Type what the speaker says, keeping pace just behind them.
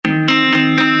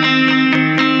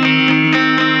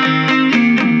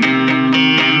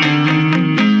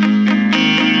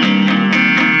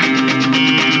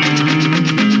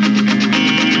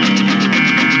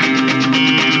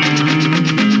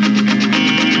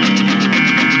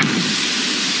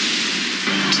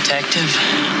detective.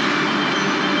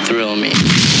 Thrill me.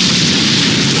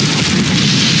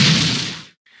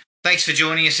 Thanks for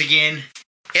joining us again.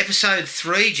 Episode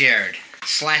 3, Jared.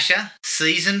 Slasher,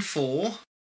 Season 4.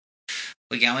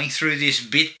 We're going through this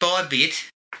bit by bit,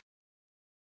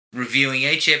 reviewing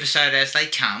each episode as they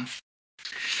come.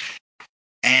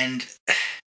 And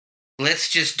let's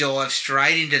just dive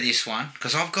straight into this one,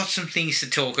 because I've got some things to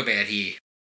talk about here.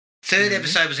 Third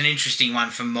episode was an interesting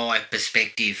one from my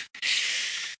perspective.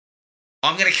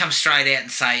 I'm going to come straight out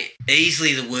and say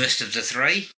easily the worst of the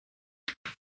three.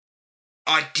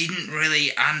 I didn't really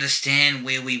understand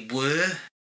where we were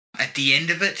at the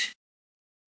end of it.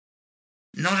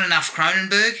 Not enough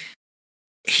Cronenberg.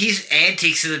 His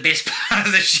antics are the best part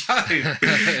of the show,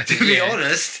 to be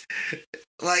honest.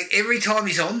 Like, every time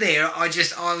he's on there, I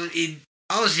was in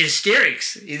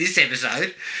hysterics in this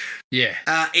episode. Yeah.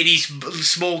 In his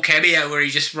small cameo where he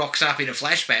just rocks up in a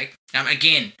flashback.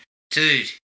 Again,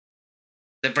 dude,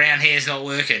 the brown hair's not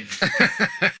working.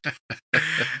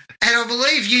 And I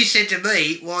believe you said to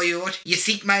me while you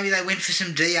think maybe they went for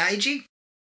some de-aging?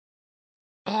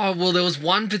 Oh, well, there was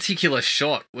one particular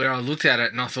shot where I looked at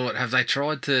it and I thought, have they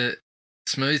tried to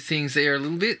smooth things there a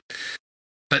little bit?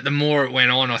 But the more it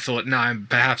went on, I thought, no,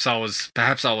 perhaps I was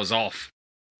off.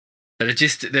 But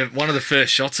one of the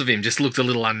first shots of him just looked a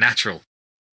little unnatural.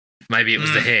 Maybe it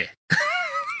was the hair.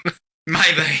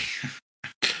 Maybe.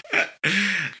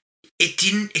 It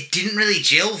didn't really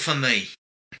gel for me.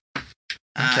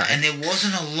 Okay. And there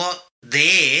wasn't a lot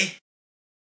there,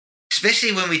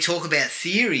 especially when we talk about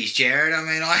theories, Jared. I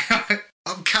mean,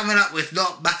 I'm coming up with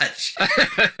not much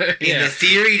in the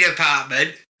theory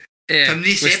department from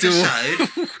this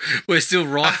episode. We're still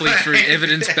rifling through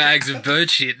evidence bags of bird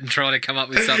shit and trying to come up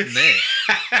with something there.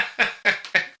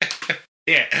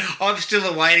 Yeah, I'm still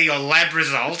awaiting on lab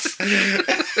results.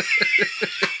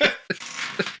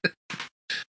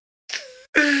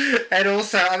 And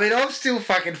also, I mean, I'm still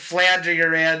fucking floundering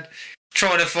around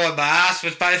trying to find my ass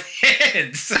with both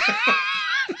hands.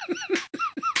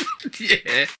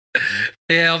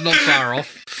 Yeah, I'm not far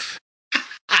off.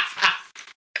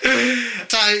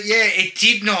 So yeah, it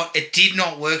did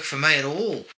not work for me at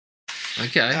all.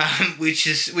 Okay, which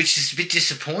is a bit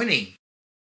disappointing.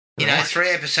 You know,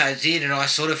 3 episodes in, and I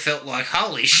sort of felt like,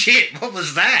 holy shit, what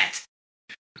was that?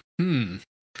 Interesting.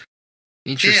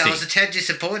 Yeah, I was a tad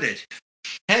disappointed.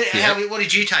 What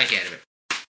did you take out of it?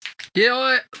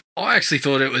 Yeah, I actually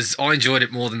thought I enjoyed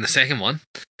it more than the second one.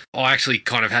 I actually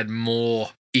kind of had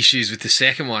more issues with the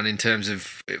second one in terms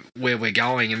of where we're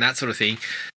going and that sort of thing.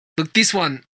 Look, this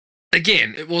one,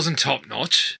 again, it wasn't top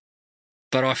notch,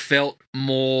 but I felt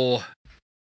more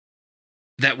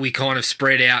that we kind of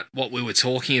spread out what we were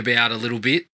talking about a little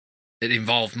bit. It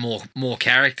involved more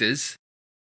characters.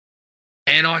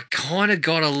 And I kind of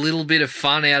got a little bit of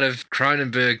fun out of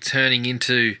Cronenberg turning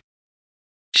into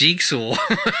Jigsaw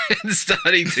and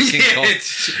starting to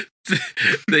concoct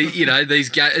these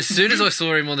guys. As soon as I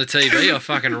saw him on the TV,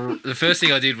 the first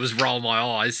thing I did was roll my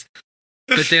eyes.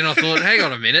 But then I thought, hang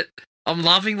on a minute, I'm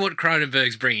loving what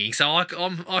Cronenberg's bringing, so I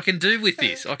can do with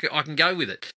this. I can go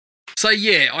with it. So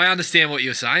yeah, I understand what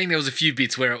you're saying. There was a few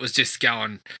bits where it was just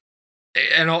going,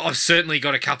 and I've certainly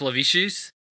got a couple of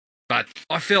issues. But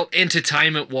I felt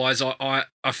entertainment-wise, I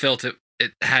felt it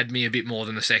had me a bit more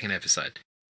than the second episode.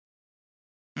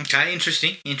 Okay,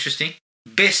 interesting.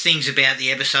 Best things about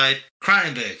the episode,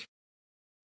 Cronenberg.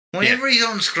 Whenever he's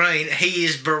on screen, he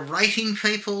is berating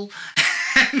people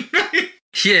and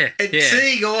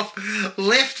teeing off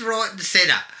left, right and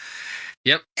centre.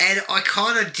 Yep. And I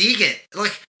kind of dig it.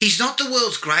 Like, he's not the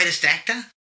world's greatest actor.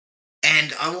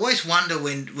 And I always wonder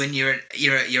when you're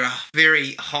a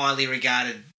very highly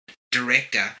regarded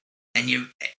director and you're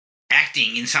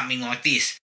acting in something like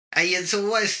this, it's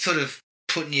always sort of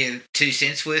putting your 2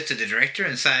 cents worth to the director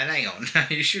and saying, hang on,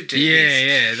 you should do this.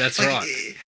 Yeah, that's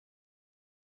right.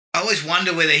 I always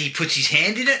wonder whether he puts his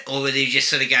hand in it or whether he just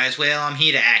sort of goes, well, I'm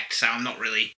here to act, so I'm not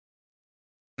going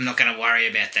to worry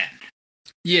about that.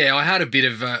 Yeah, I had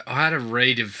a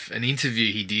read of an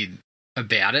interview he did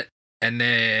about it, and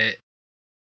the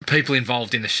people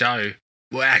involved in the show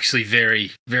were actually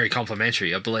very, very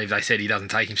complimentary. I believe they said he doesn't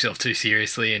take himself too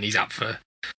seriously and he's up for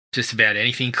just about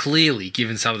anything. Clearly,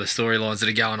 given some of the storylines that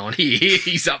are going on here,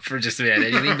 he's up for just about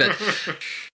anything. But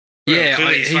yeah,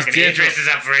 his fucking hairdresser's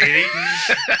up for anything.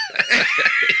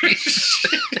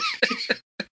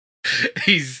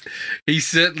 He's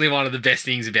certainly one of the best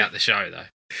things about the show, though.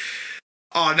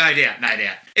 Oh, no doubt.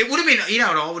 It would have been, you know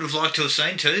what I would have liked to have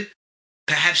seen too?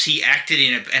 Perhaps he acted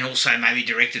in it and also maybe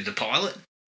directed the pilot.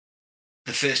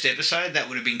 The first episode, that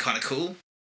would have been kind of cool.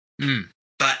 Mm.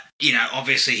 But, you know,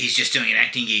 obviously he's just doing an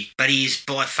acting gig. But he is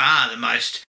by far the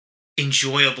most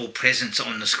enjoyable presence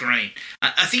on the screen.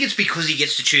 I think it's because he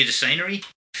gets to chew the scenery.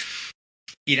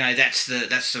 You know, that's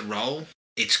the role.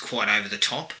 It's quite over the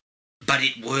top, but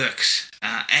it works.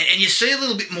 And you see a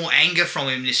little bit more anger from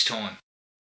him this time,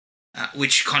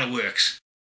 which kind of works.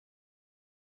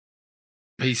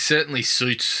 He certainly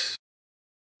suits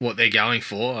what they're going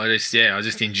for. I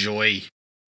just enjoy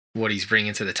what he's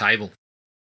bringing to the table.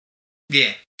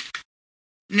 Yeah.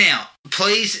 Now,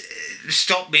 please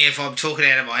stop me if I'm talking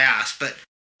out of my ass, but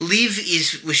Liv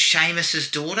was Seamus's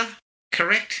daughter,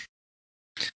 correct?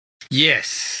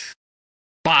 Yes.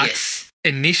 But yes.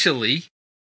 Initially,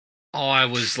 I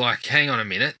was like, hang on a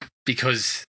minute,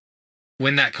 because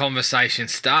when that conversation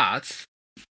starts,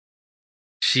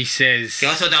 she says...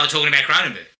 Yeah, I thought they were talking about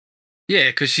Cronenberg. Yeah,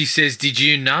 because she says, did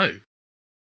you know?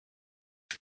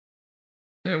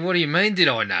 Yeah, what do you mean, did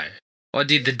I know? I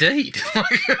did the deed.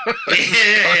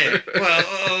 yeah.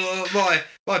 Well,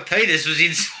 my penis was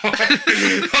inside.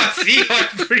 I think I'm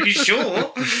pretty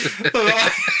sure.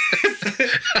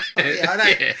 I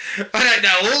don't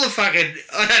know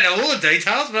all the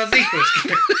details, but I think it was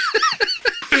good.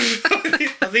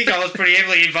 I think I was pretty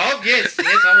heavily involved. Yes,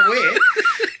 I'm aware.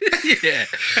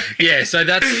 Yeah. So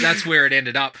that's where it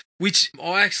ended up. Which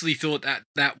I actually thought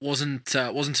that wasn't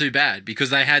too bad, because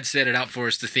they had set it up for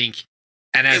us to think.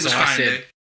 And as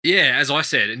I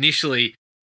said initially,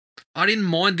 I didn't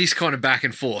mind this kind of back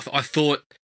and forth. I thought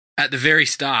at the very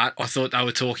start, I thought they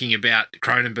were talking about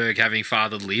Cronenberg having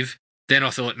fathered Liv. Then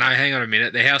I thought, no, hang on a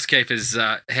minute, the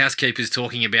housekeeper's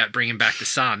talking about bringing back the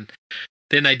son.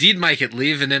 Then they did make it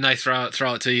Liv, and then they throw it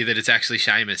to you that it's actually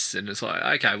Seamus, and it's like,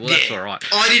 okay, well that's all right.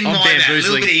 I didn't mind that. A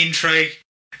little bit of intrigue.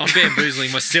 I'm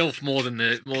bamboozling myself more than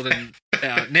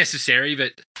necessary,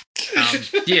 but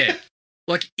yeah.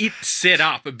 Like, it set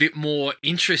up a bit more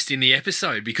interest in the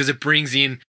episode because it brings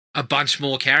in a bunch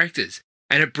more characters,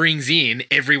 and it brings in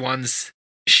everyone's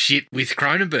shit with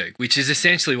Cronenberg, which is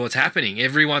essentially what's happening.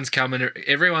 Everyone's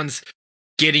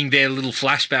getting their little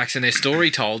flashbacks and their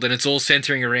story told, and it's all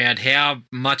centering around how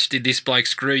much did this bloke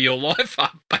screw your life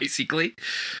up, basically.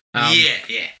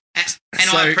 Yeah. And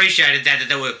I appreciated that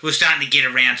they were starting to get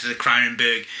around to the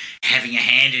Cronenberg having a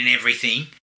hand in everything.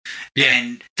 Yeah.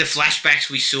 And the flashbacks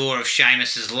we saw of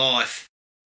Seamus's life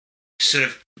sort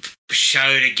of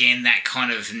showed again that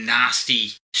kind of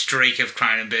nasty streak of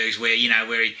Cronenberg's where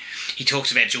he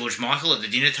talks about George Michael at the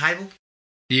dinner table.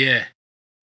 Yeah.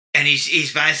 And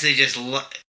he's basically just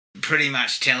pretty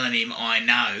much telling him, I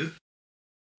know.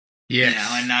 Yes.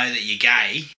 I know that you're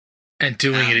gay. And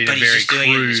doing it in a very crude... But he's just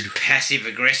doing it in this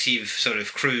passive-aggressive, sort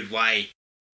of crude way.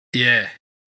 Yeah.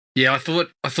 Yeah, I thought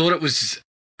it was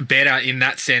better in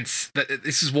that sense. That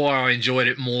this is why I enjoyed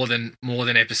it more than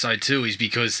episode 2, is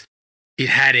because it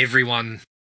had everyone,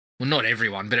 well, not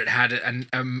everyone, but it had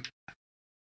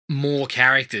more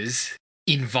characters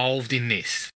involved in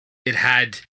this. It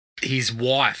had his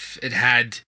wife, it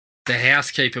had the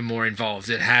housekeeper more involved,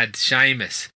 it had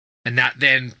Seamus, and that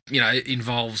then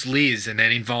involves Liz, and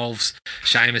then involves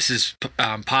Seamus's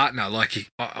partner. Like,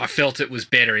 I felt it was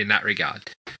better in that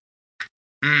regard.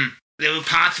 There were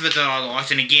parts of it that I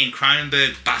liked, and again,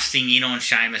 Cronenberg busting in on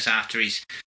Seamus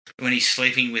when he's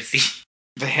sleeping with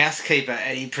the housekeeper,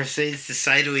 and he proceeds to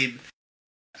say to him,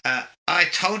 I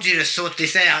told you to sort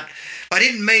this out. I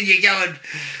didn't mean you go and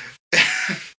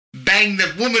bang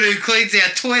the woman who cleans our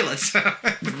toilets.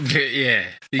 Yeah,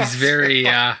 he's very,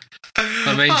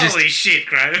 holy shit,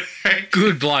 Cronenberg.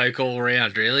 Good bloke all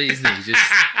around, really, isn't he?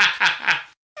 Just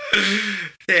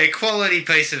yeah, quality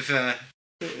piece of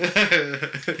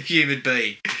human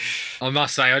being. I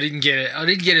must say, I didn't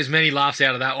get as many laughs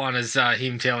out of that one as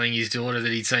him telling his daughter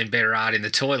that he'd seen better art in the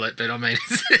toilet. But I mean,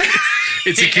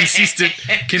 it's a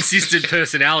consistent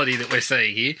personality that we're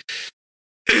seeing here.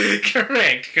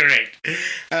 Correct.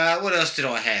 What else did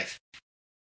I have?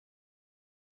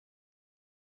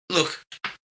 Look,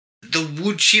 the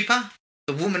wood chipper,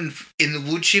 the woman in the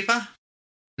wood chipper,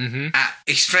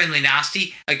 extremely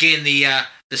nasty. Again, the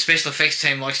special effects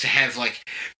team likes to have like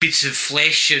bits of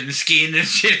flesh and skin and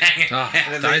shit hanging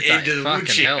out of the end of the wood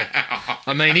chipper.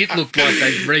 I mean, it looked like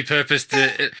they'd repurposed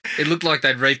it looked like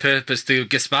they'd repurposed the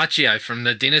gazpacho from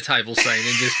the dinner table scene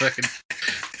and just fucking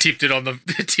tipped it on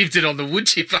the wood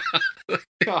chipper.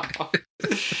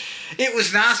 It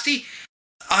was nasty.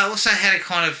 I also had a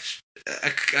kind of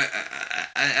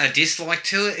a dislike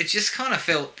to it. It just kind of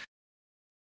felt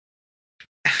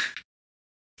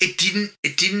it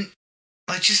didn't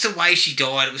like, just the way she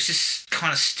died. It was just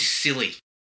kind of silly.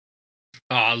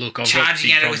 Oh, look, I've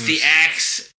charging at her with the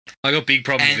axe. I got big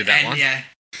problems with that one. Yeah,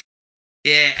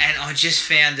 and I just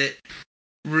found it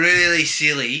really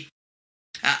silly.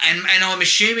 And I'm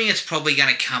assuming it's probably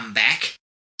going to come back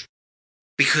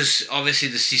because obviously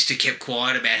the sister kept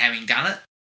quiet about having done it.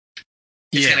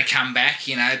 It's going to come back,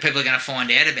 you know, people are going to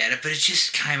find out about it, but it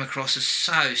just came across as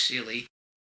so silly.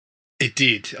 It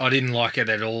did. I didn't like it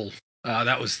at all.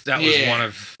 That was one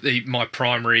of my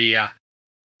primary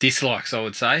dislikes, I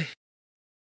would say.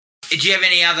 Did you have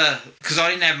any other... Because I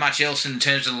didn't have much else in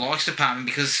terms of the likes department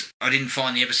because I didn't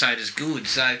find the episode as good.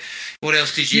 So what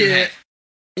else did you have?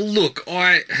 Look,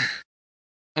 I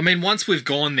mean, once we've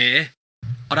gone there,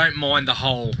 I don't mind the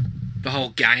whole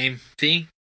game thing.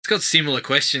 It's got similar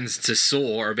questions to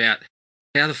Saw about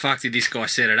how the fuck did this guy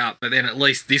set it up, but then at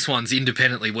least this one's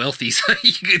independently wealthy, so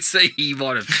you could see he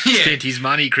might have spent his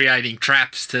money creating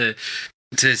traps to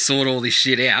sort all this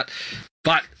shit out.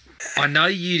 But I know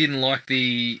you didn't like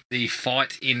the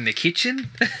fight in the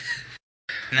kitchen.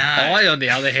 No. I, on the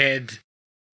other hand,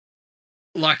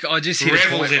 like I just hit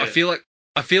a point.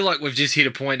 I feel like we've just hit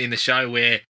a point in the show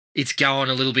where it's going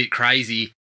a little bit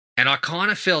crazy, and I kind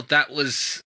of felt that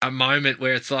was a moment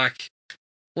where it's like,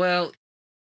 well,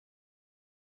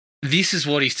 this is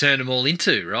what he's turned them all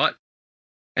into, right?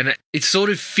 And it sort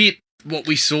of fit what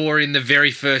we saw in the very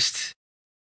first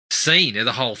scene of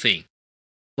the whole thing.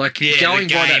 Like going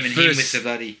by that first,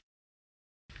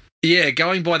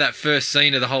 going by that first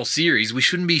scene of the whole series, we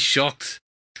shouldn't be shocked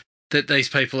that these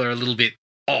people are a little bit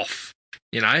off,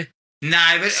 you know?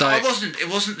 No, but it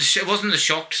wasn't the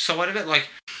shocked side of it. Like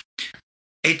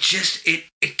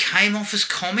it came off as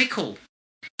comical.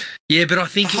 Yeah, but I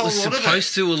think it was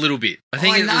supposed to a little bit. I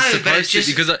think it was supposed to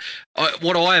because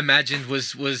what I imagined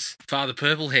was Father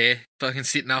Purple Hair fucking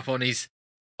sitting up on his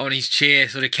chair,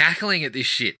 sort of cackling at this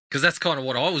shit, because that's kind of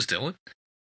what I was doing.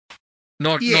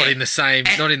 Not in the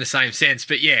same sense,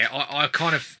 but yeah, I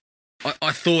kind of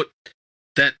I thought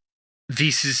that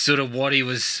this is sort of what he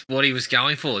was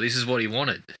going for. This is what he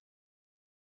wanted.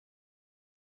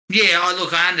 Yeah,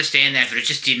 I understand that, but it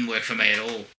just didn't work for me at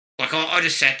all. Like, I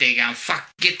just sat there going, fuck,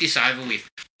 get this over with.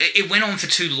 It went on for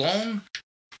too long.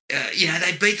 You know,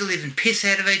 they beat the living piss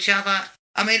out of each other.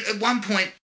 I mean, at one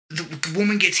point, the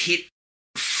woman gets hit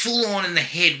full on in the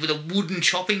head with a wooden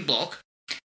chopping block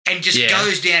and just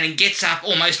goes down and gets up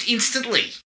almost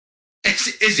instantly.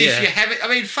 As if you haven't... I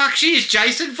mean, fuck, she is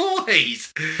Jason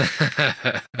Voorhees.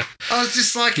 I was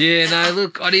just like... Yeah, no,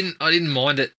 look, I didn't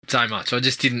mind it so much. I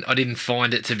didn't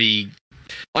find it to be...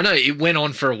 I know it went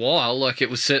on for a while, like it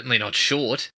was certainly not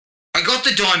short. I got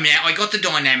the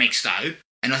dynamics though,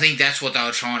 and I think that's what they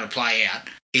were trying to play out,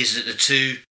 is that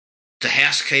the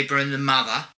housekeeper and the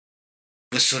mother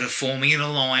were sort of forming an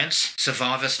alliance,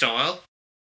 Survivor style.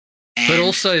 But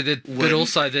also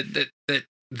that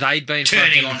they'd been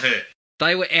turning on her.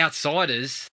 They were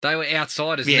outsiders. And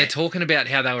they're talking about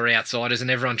how they were outsiders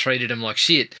and everyone treated them like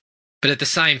shit. But at the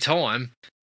same time,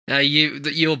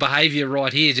 your behaviour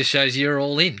right here just shows you're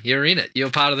all in. You're in it. You're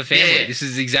part of the family. Yeah. This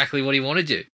is exactly what he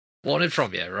wanted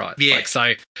from you, right? Yeah. Like,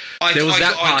 so there was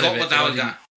that part of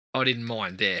it. I didn't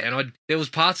mind there, and there was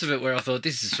parts of it where I thought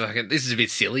this is a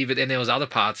bit silly, but then there was other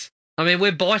parts. I mean,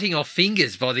 we're biting off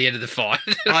fingers by the end of the fight.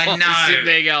 I know. Sitting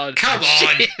there going, come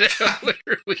on, where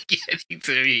are we getting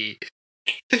to here?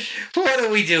 What are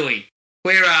we doing?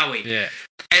 Where are we? Yeah,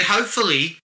 and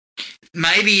hopefully.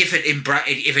 Maybe if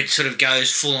it sort of goes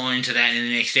full on into that in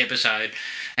the next episode,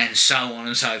 and so on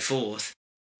and so forth,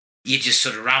 you just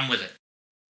sort of run with it.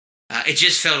 It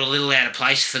just felt a little out of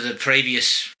place for the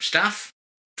previous stuff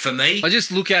for me. I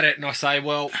just look at it and I say,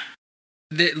 well,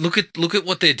 look at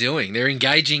what they're doing. They're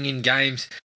engaging in games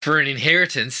for an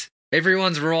inheritance.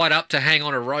 Everyone's right up to hang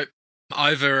on a rope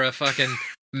over a fucking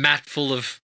mat full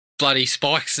of bloody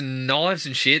spikes and knives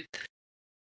and shit.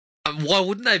 Why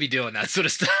wouldn't they be doing that sort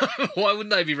of stuff? Why wouldn't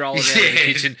they be rolling around in the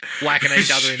kitchen, whacking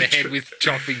each other in the head with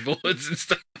chopping boards and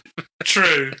stuff?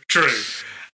 True.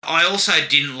 I also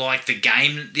didn't like the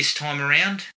game this time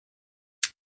around.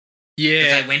 Yeah.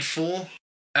 That they went for.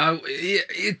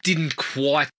 It didn't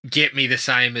quite get me the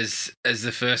same as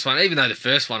the first one, even though the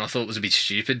first one I thought was a bit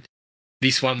stupid.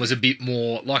 This one was a bit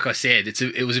more, like I said,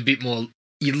 it was a bit more...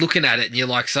 You're looking at it and you're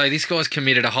like, so this guy's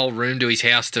committed a whole room to his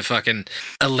house to fucking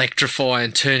electrify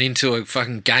and turn into a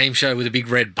fucking game show with a big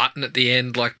red button at the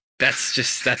end. Like, that's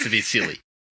a bit silly.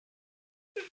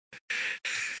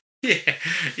 Yeah,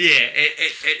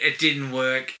 it didn't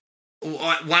work.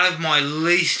 One of my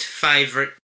least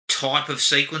favourite type of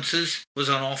sequences was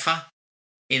on offer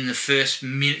in the first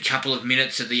couple of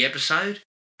minutes of the episode,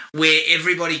 where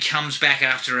everybody comes back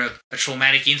after a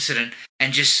traumatic incident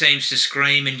and just seems to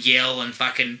scream and yell and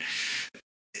fucking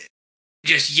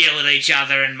just yell at each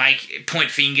other and point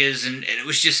fingers, and it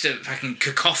was just a fucking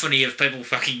cacophony of people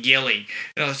fucking yelling.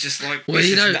 And I was just like,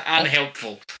 this is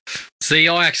unhelpful. See,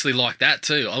 I actually liked that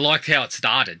too. I liked how it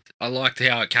started. I liked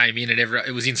how it came in and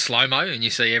it was in slow-mo and you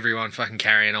see everyone fucking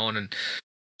carrying on. And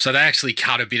so they actually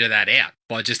cut a bit of that out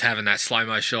by just having that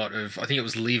slow-mo shot of, I think it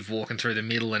was Liv walking through the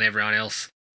middle and everyone else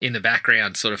in the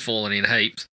background sort of falling in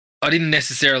heaps. I didn't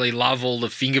necessarily love all the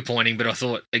finger pointing, but I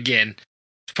thought, again,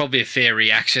 it's probably a fair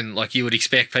reaction. Like you would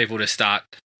expect people to start.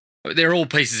 They're all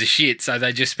pieces of shit, so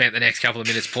they just spent the next couple of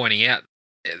minutes pointing out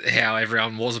how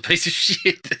everyone was a piece of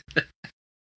shit.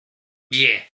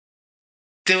 Yeah.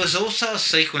 There was also a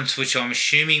sequence which I'm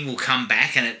assuming will come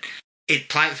back, and it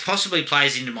possibly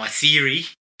plays into my theory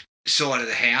side of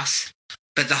the house.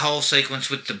 But the whole sequence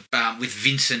with with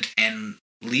Vincent and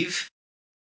Liv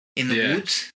in the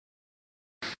woods,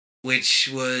 which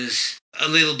was a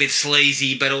little bit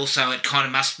sleazy, but also it kind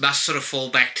of must sort of fall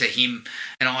back to him,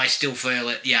 and I still feel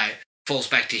it. Falls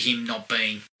back to him not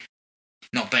being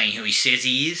who he says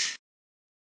he is.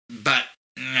 But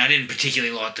I didn't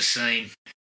particularly like the scene,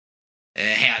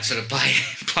 how it sort of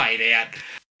played out.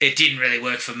 It didn't really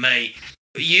work for me.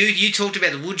 You talked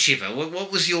about the wood chipper.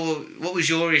 What was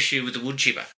your issue with the wood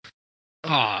chipper?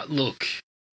 Oh, look,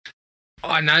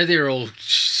 I know they're all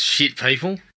shit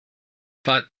people,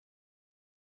 but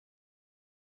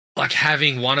like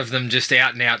having one of them just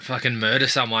out and out fucking murder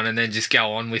someone and then just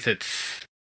go on with it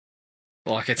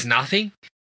like it's nothing,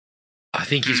 I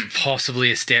think is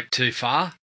possibly a step too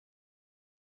far.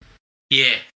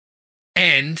 Yeah.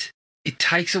 And it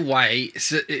takes away,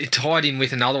 it tied in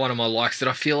with another one of my likes that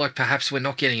I feel like perhaps we're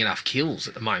not getting enough kills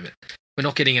at the moment. We're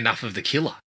not getting enough of the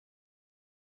killer.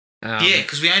 Yeah,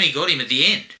 because we only got him at the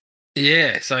end.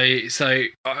 Yeah, so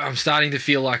I'm starting to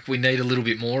feel like we need a little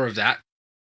bit more of that.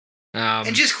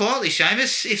 And just quietly,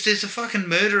 Seamus, if there's a fucking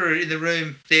murderer in the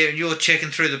room there and you're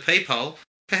checking through the peephole,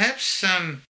 perhaps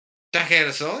duck out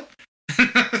of sight.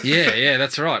 yeah,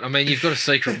 that's right. I mean, you've got a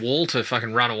secret wall to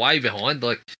fucking run away behind.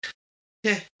 Like,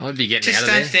 yeah, I'd be getting just out of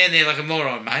there. Just don't stand there like a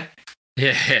moron, mate.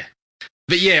 Yeah,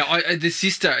 but yeah, the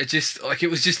sister,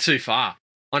 it was just too far.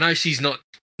 I know she's not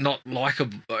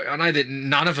likable. I know that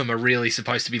none of them are really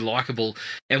supposed to be likable,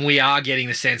 and we are getting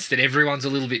the sense that everyone's a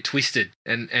little bit twisted,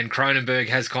 and Cronenberg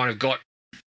has kind of got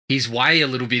his way a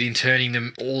little bit in turning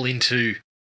them all into,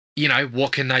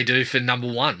 what can they do for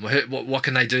number one? What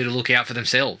can they do to look out for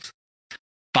themselves?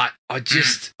 But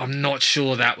I'm not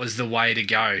sure that was the way to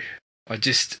go. I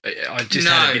just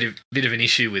had a bit of an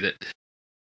issue with it.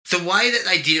 The way that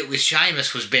they did it with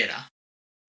Seamus was better.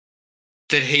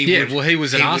 That he he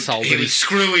was an arsehole. He would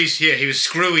screw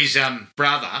his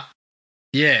brother.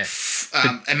 Yeah.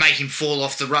 And make him fall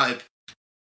off the rope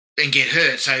and get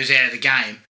hurt, so he was out of the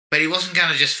game. But he wasn't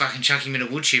going to just fucking chuck him in a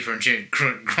wood chipper and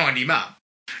grind him up.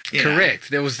 Correct.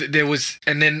 There was,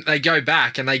 and then they go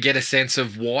back and they get a sense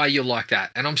of why you're like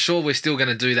that. And I'm sure we're still going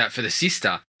to do that for the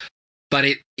sister, but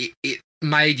it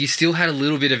made you still had a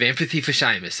little bit of empathy for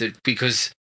Seamus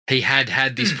because he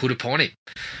had this put upon him,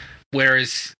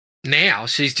 whereas now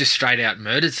she's just straight out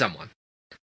murdered someone.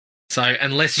 So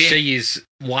unless she is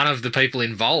one of the people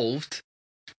involved,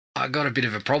 I got a bit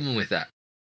of a problem with that.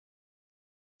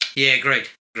 Yeah, agreed.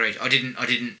 I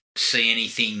didn't see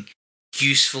anything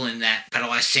useful in that, but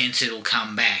I sense it'll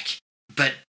come back.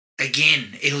 But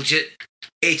again,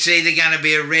 it's either going to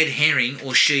be a red herring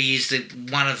or she is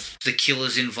one of the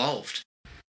killers involved.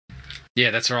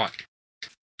 Yeah, that's right.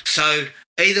 So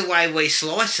either way we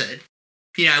slice it,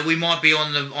 we might be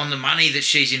on the money that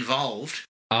she's involved.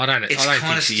 I don't think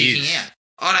she is. Out.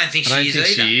 I don't think she is either.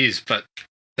 She is, but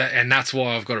that's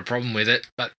why I've got a problem with it.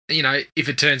 But if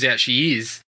it turns out she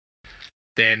is,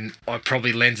 then it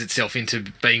probably lends itself into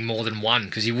being more than one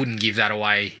because you wouldn't give that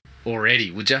away already,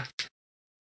 would you?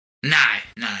 No,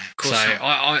 of course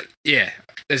not.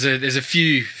 There's a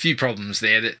few problems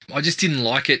there that I just didn't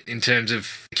like it in terms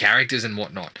of characters and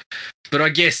whatnot. But I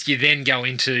guess you then go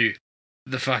into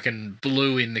the fucking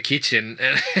blue in the kitchen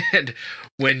and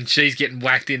when she's getting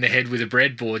whacked in the head with a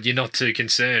breadboard, you're not too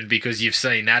concerned because you've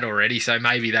seen that already. So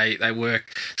maybe they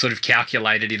work sort of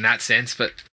calculated in that sense,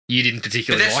 but you didn't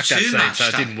particularly like that scene, so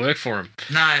it didn't work for him.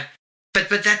 No, but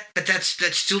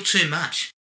that's still too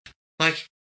much. Like,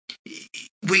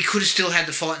 we could have still had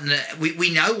the fight, and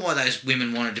we know why those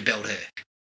women wanted to belt her.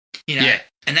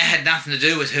 And that had nothing to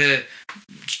do with her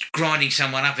grinding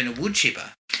someone up in a wood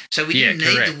chipper. So we didn't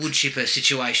need the wood chipper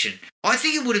situation. I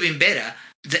think it would have been better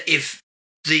if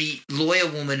the lawyer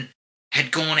woman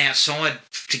had gone outside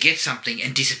to get something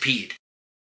and disappeared.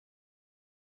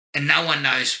 And no one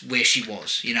knows where she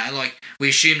was. Like, we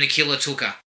assume the killer took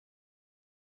her.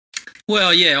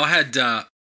 Well, yeah, I had a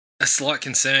slight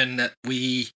concern that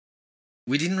we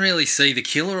didn't really see the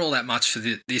killer all that much for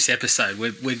this episode.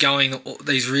 We're going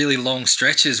these really long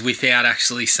stretches without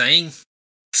actually seeing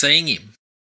seeing him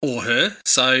or her.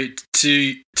 So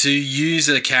to use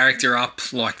a character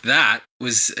up like that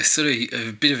was sort of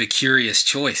a bit of a curious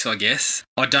choice, I guess.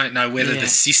 I don't know whether the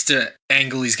sister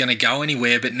angle is going to go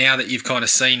anywhere, but now that you've kind of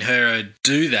seen her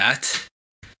do that,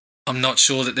 I'm not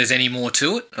sure that there's any more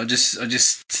to it. I just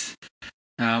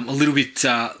a little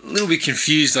bit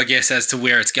confused, I guess, as to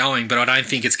where it's going. But I don't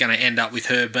think it's going to end up with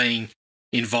her being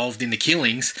involved in the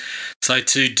killings. So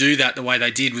to do that the way they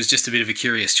did was just a bit of a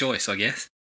curious choice, I guess.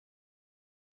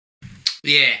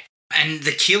 Yeah, and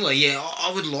the killer,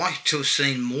 I would like to have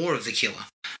seen more of the killer.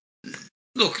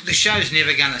 Look, the show's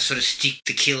never going to sort of stick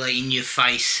the killer in your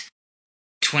face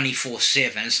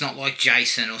 24/7. It's not like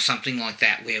Jason or something like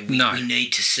that where we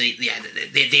need to see. Yeah,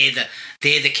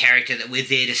 they're the character that we're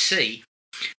there to see.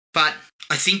 But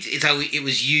I think though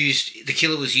the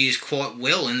killer was used quite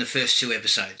well in the first 2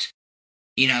 episodes.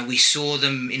 You know, we saw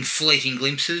them in fleeting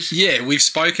glimpses. Yeah, we've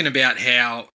spoken about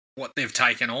how what they've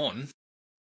taken on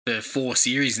the 4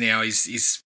 series now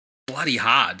is bloody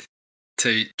hard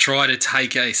to try to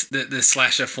take the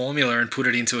slasher formula and put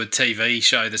it into a TV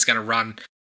show that's going to run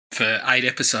for 8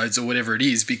 episodes or whatever it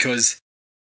is, because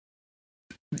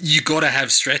you got to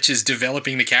have stretches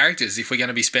developing the characters if we're going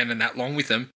to be spending that long with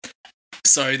them.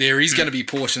 So there is going to be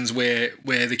portions where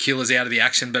the killer's out of the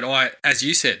action. But as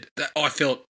you said, I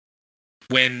felt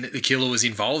when the killer was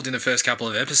involved in the first couple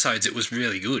of episodes, it was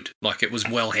really good. Like, it was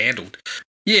well handled.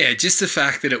 Yeah, just the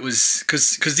fact that it was...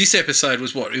 Because this episode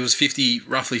was what? It was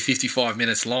roughly 55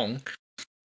 minutes long.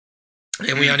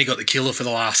 And we only got the killer for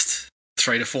the last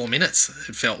 3 to 4 minutes,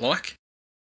 it felt like.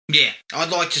 Yeah,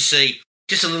 I'd like to see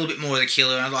just a little bit more of the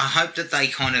killer. I hope that they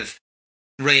kind of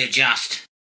readjust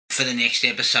for the next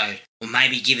episode, or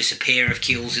maybe give us a pair of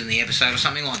kills in the episode or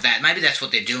something like that. Maybe that's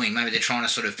what they're doing. Maybe they're trying to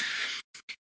sort of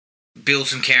build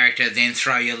some character, then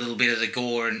throw you a little bit of the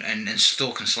gore and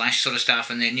stalk and slash sort of stuff,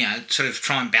 and then, sort of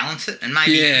try and balance it. And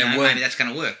maybe, maybe that's going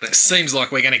to work. But it seems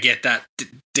like we're going to get that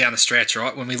down the stretch,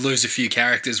 right? When we lose a few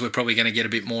characters, we're probably going to get a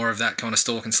bit more of that kind of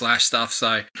stalk and slash stuff.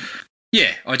 So,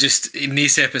 yeah, in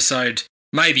this episode,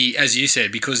 maybe, as you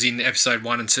said, because in episode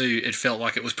 1 and 2, it felt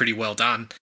like it was pretty well done.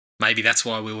 Maybe that's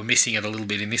why we were missing it a little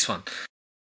bit in this one.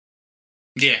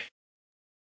 Yeah.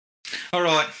 All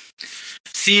right.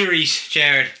 Theories,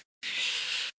 Jared.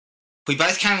 We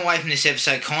both came away from this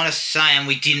episode kind of saying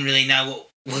we didn't really know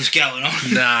what was going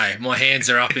on. No, my hands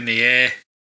are up in the air.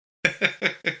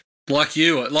 Like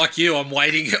you, I'm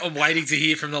waiting to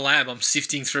hear from the lab. I'm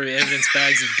sifting through evidence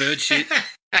bags of bird shit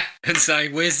and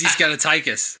saying, "Where's this going to take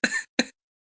us?"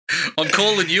 I'm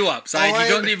calling you up, saying, "You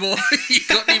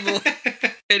got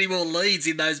any more leads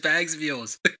in those bags of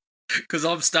yours?" Because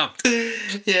I'm stumped.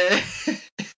 Yeah.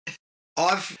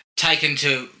 I've taken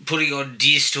to putting on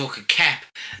deerstalker cap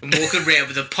and walking around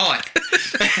with a pipe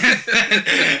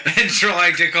and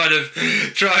trying to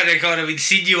kind of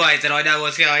insinuate that I know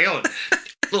what's going on.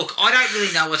 Look, I don't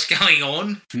really know what's going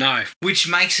on. No. Which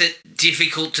makes it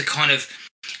difficult to kind of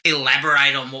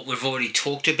elaborate on what we've already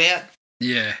talked about.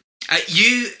 Yeah.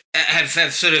 You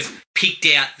have sort of picked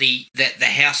out the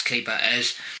housekeeper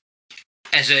as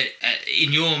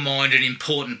in your mind an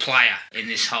important player in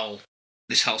this whole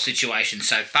situation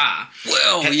so far.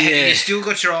 Well, Have you still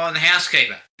got your eye on the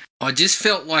housekeeper? I just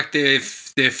felt like there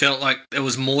felt like there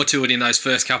was more to it in those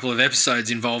first couple of episodes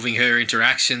involving her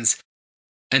interactions.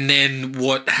 And then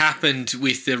what happened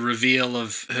with the reveal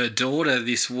of her daughter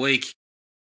this week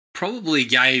probably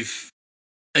gave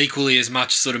equally as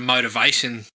much sort of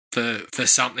motivation for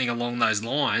something along those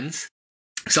lines.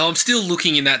 So I'm still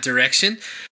looking in that direction.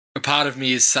 A part of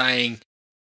me is saying,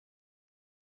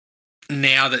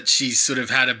 now that she's sort of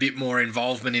had a bit more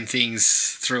involvement in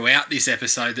things throughout this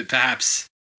episode, that perhaps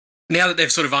now that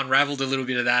they've sort of unravelled a little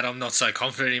bit of that, I'm not so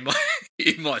confident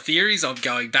in my theories. I'm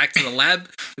going back to the lab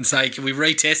and saying, can we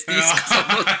retest this?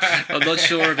 'Cause I'm not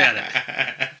sure about it.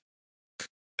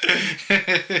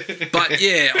 But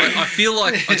yeah,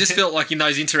 I just felt like in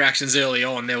those interactions early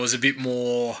on, there was a bit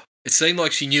more. It seemed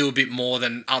like she knew a bit more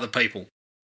than other people.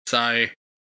 So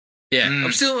yeah,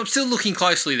 I'm still looking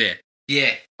closely there.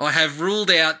 Yeah. I have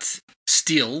ruled out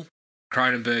still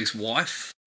Cronenberg's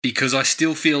wife, because I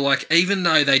still feel like even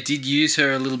though they did use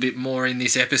her a little bit more in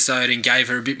this episode and gave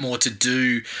her a bit more to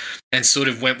do and sort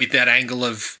of went with that angle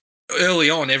of early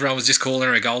on, everyone was just calling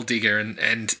her a gold digger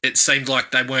and it seemed like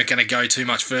they weren't going to go too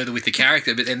much further with the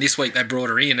character. But then this week they brought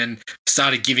her in and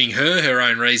started giving her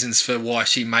own reasons for why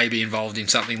she may be involved in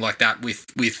something like that with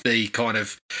the kind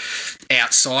of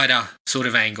outsider sort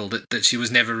of angle that she was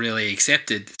never really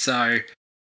accepted. So,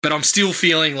 but I'm still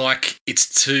feeling like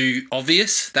it's too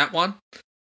obvious, that one.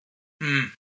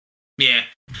 Yeah.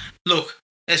 Look,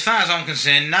 as far as I'm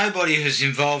concerned, nobody who's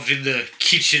involved in the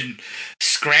kitchen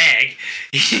scrag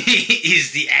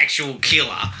is the actual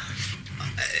killer.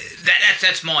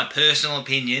 That's my personal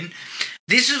opinion.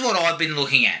 This is what I've been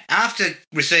looking at. After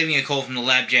receiving a call from the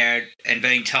lab, Jared, and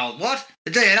being told, what?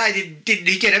 The DNA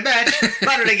didn't get a match?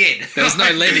 Run it again. There was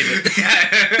no lead in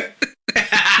it.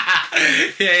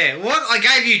 Yeah, what? I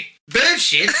gave you bird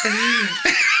shit?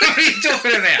 What are you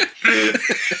talking about?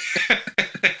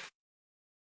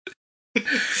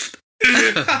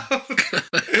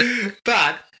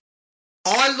 But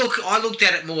I looked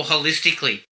at it more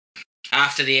holistically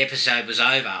after the episode was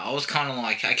over. I was kind of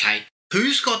like, okay,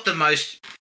 who's got the most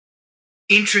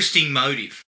interesting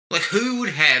motive? Like, who would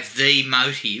have the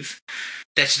motive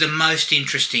that's the most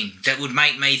interesting, that would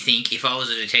make me think, if I was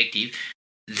a detective,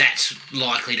 that's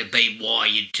likely to be why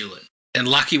you'd do it? And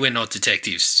lucky we're not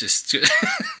detectives, just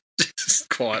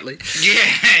quietly.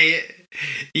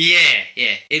 Yeah.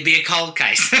 It'd be a cold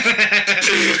case. I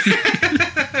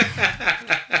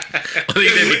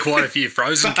think there'd be quite a few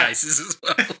frozen cases as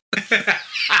well.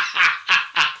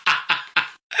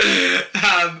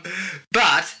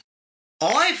 But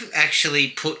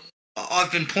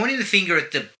I've been pointing the finger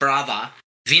at the brother,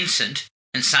 Vincent,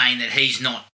 and saying that he's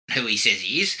not who he says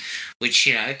he is, which,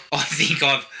 I think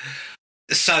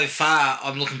so far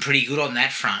I'm looking pretty good on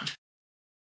that front.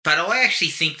 But I actually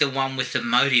think the one with the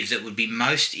motive that would be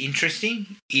most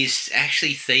interesting is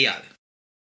actually Theo,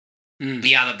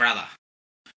 the other brother.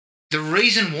 The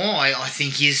reason why, I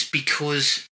think, is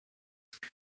because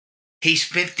he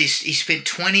spent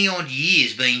 20 odd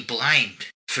years being blamed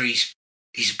for his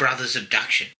brother's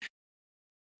abduction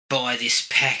by this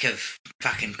pack of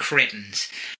fucking cretins,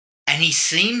 and he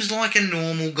seems like a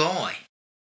normal guy.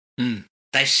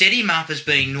 They've set him up as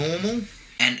being normal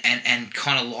and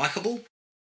kind of likeable,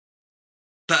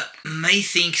 but me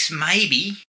thinks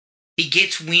maybe he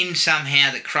gets wind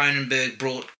somehow that Cronenberg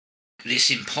brought this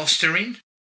imposter in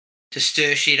to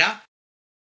stir shit up.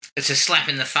 It's a slap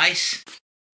in the face.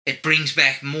 It brings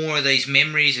back more of these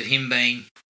memories of him being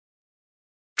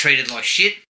treated like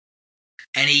shit,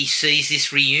 and he sees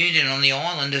this reunion on the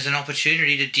island as an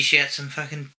opportunity to dish out some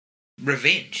fucking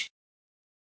revenge.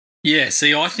 Yeah,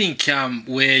 see, I think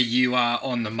where you are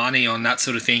on the money on that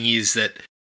sort of thing is that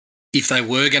if they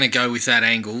were going to go with that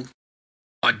angle,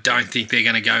 I don't think they're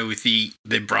going to go with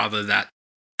their brother that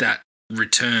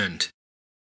returned.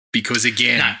 Because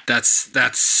again,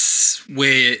 that's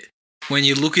where, when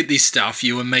you look at this stuff,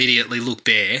 you immediately look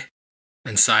there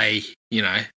and say,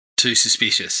 too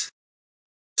suspicious.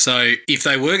 So if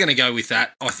they were going to go with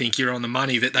that, I think you're on the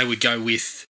money that they would go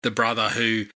with the brother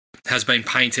who has been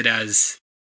painted as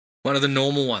one of the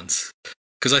normal ones.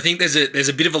 Because I think there's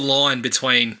a bit of a line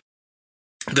between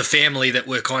the family that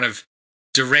were kind of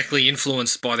directly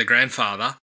influenced by the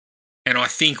grandfather, and I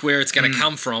think where it's going to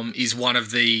come from is one of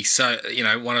the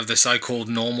so-called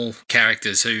normal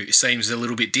characters who seems a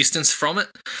little bit distanced from it.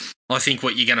 I think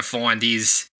what you're going to find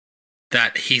is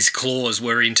that his claws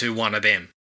were into one of them.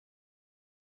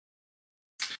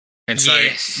 And so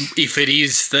if it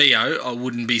is Theo, I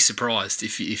wouldn't be surprised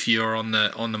if you're on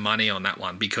the money on that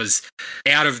one, because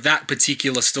out of that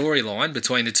particular storyline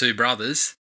between the two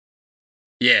brothers,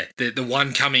 the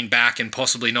one coming back and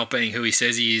possibly not being who he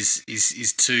says he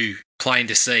is too plain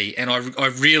to see. And I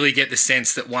really get the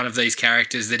sense that one of these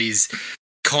characters that is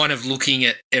kind of looking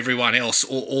at everyone else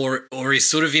or is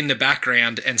sort of in the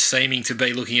background and seeming to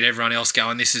be looking at everyone else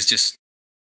going, this is just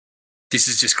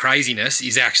craziness,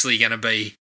 is actually going to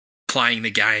be playing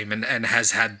the game and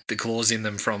has had the claws in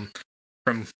them from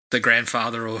the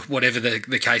grandfather or whatever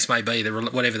the case may be,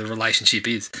 whatever the relationship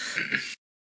is.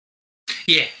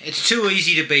 Yeah, it's too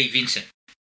easy to be Vincent,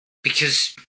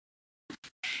 because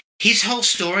his whole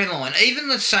storyline, even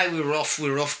let's say we're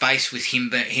off base with him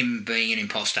being an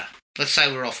imposter. Let's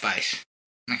say we're off base.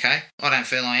 Okay? I don't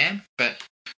feel I am, but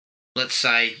let's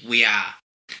say we are.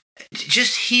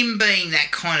 Just him being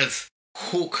that kind of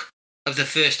hook of the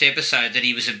first episode that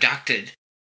he was abducted,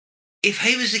 if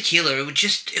he was the killer, it would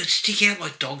stick out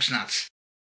like dog's nuts.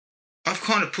 I've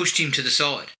kind of pushed him to the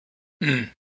side.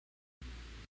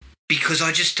 Because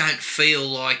I just don't feel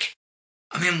like,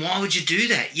 why would you do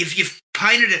that? You've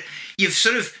painted it, you've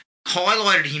sort of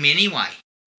highlighted him anyway.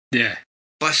 Yeah.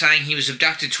 By saying he was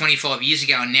abducted 25 years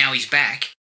ago and now he's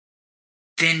back.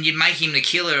 Then you make him the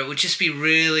killer, it would just be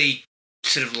really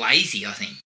sort of lazy, I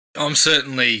think. I'm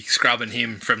certainly scrubbing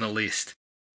him from the list.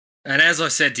 And as I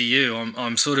said to you,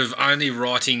 I'm sort of only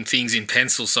writing things in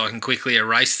pencil so I can quickly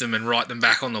erase them and write them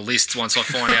back on the list once I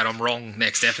find out I'm wrong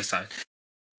next episode.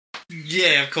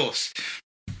 Yeah, of course.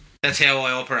 That's how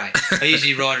I operate. I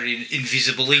usually write it in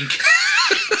invisible ink.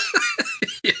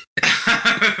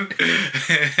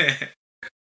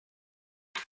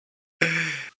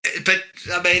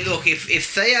 I mean, look, if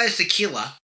Theo's the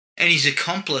killer and his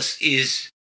accomplice is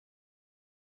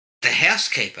the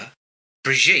housekeeper,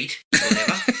 Brigitte, or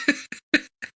whatever,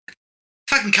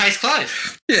 fucking case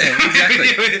closed. Yeah,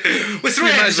 exactly. We're 3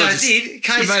 episodes in, You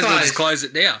case may as well closed. just close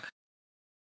it now.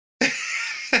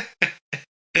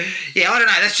 Yeah, I don't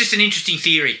know. That's just an interesting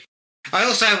theory. I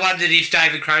also wondered if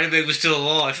David Cronenberg was still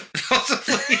alive.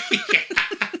 Possibly.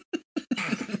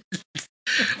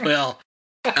 Well,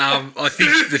 I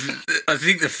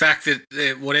think the fact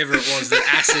that whatever it was, that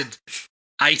acid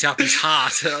ate up his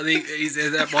heart, I think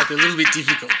that might be a little bit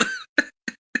difficult.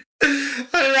 I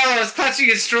don't know. I was clutching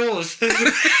at straws.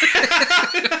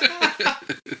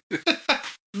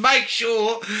 Make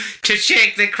sure to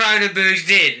check that Cronenberg's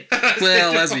dead.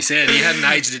 Well, as we said, he hadn't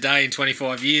aged a day in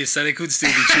 25 years, so there could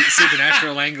still be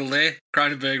supernatural angle there.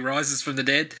 Cronenberg rises from the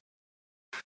dead.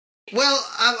 Well,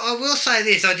 I will say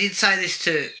this. I did say this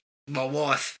to my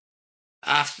wife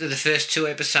after the first 2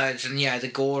 episodes, and the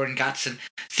gore and guts and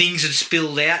things had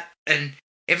spilled out, and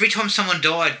every time someone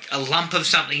died, a lump of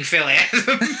something fell out of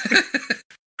them.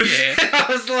 Yeah. I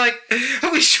was like,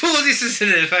 are we sure this isn't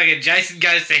a fucking Jason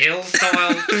Goes to Hell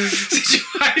style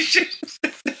situation?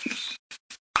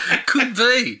 Could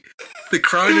be. The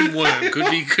Cronin worm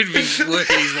could be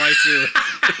working his way through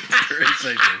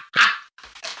people.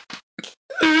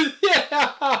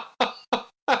 Yeah,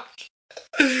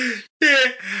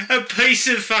 a piece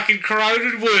of fucking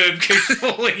Cronin worm keeps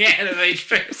falling out of each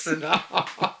person.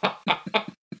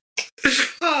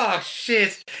 Oh,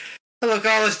 shit. Look,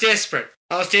 I was desperate.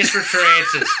 I was desperate for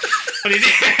answers. I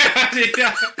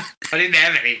didn't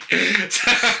have any.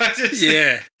 So I just,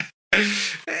 Yeah.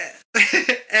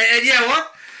 And you know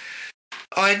what?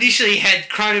 I initially had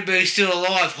Cronenberg still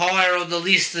alive higher on the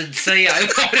list than Theo.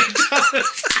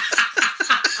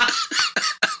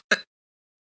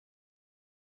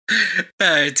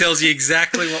 It tells you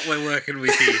exactly what we're working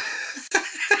with here.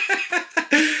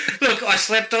 Look, I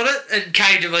slept on it and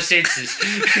came to my senses.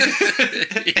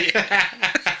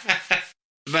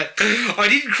 But I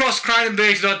didn't cross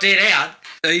Cronenberg's not dead out.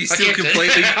 Are you still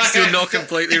not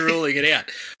completely ruling it out?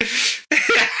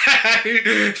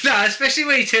 No, especially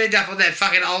when he turned up on that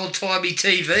fucking old-timey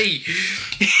TV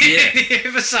Yeah. in the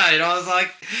episode. I was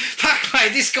like, fuck,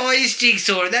 mate, this guy is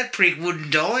Jigsaw and that prick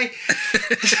wouldn't die.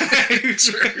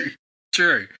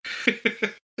 True.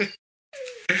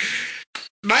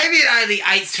 Maybe it only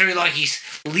ate through, like, his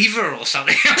liver or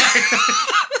something.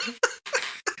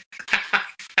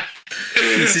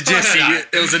 You're suggesting I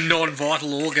don't know. it was a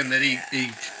non-vital organ that he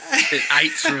it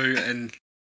ate through and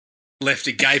left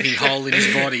a gaping hole in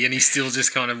his body, and he's still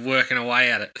just kind of working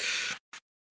away at it.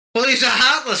 Well, he's a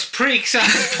heartless prick, so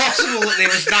it's possible that there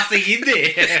was nothing in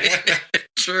there.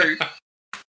 True.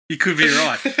 You could be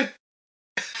right.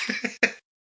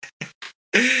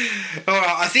 All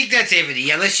right, I think that's everything,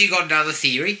 unless you got another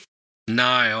theory.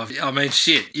 No, I mean,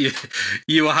 shit.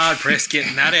 You were hard-pressed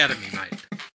getting that out of me, mate.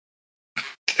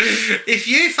 If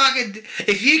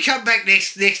you come back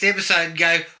next episode and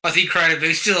go, I think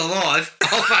Cronenberg's still alive,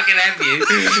 I'll fucking have you.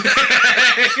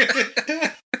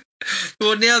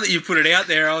 Well, now that you put it out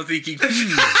there, I'm thinking,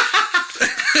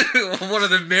 what are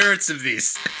the merits of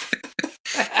this?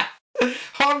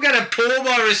 I'm going to pour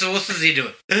my resources into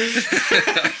it.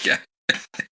 Okay.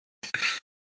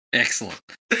 Excellent.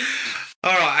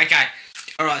 All right, okay.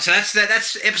 All right, so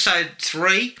that's episode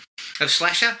 3 of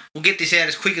Slasher. We'll get this out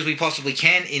as quick as we possibly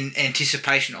can in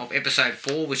anticipation of episode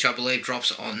 4, which I believe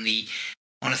drops on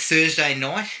a Thursday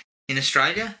night in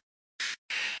Australia.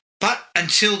 But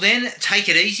until then, take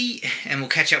it easy, and we'll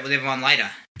catch up with everyone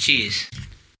later. Cheers.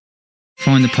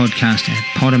 Find the podcast at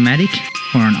Podomatic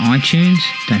or on iTunes.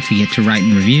 Don't forget to rate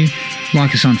and review.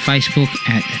 Like us on Facebook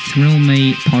at Thrill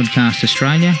Me Podcast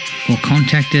Australia, or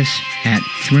contact us at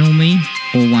thrillme,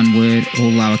 all one word,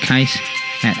 all lowercase,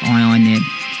 at iinet.net.au.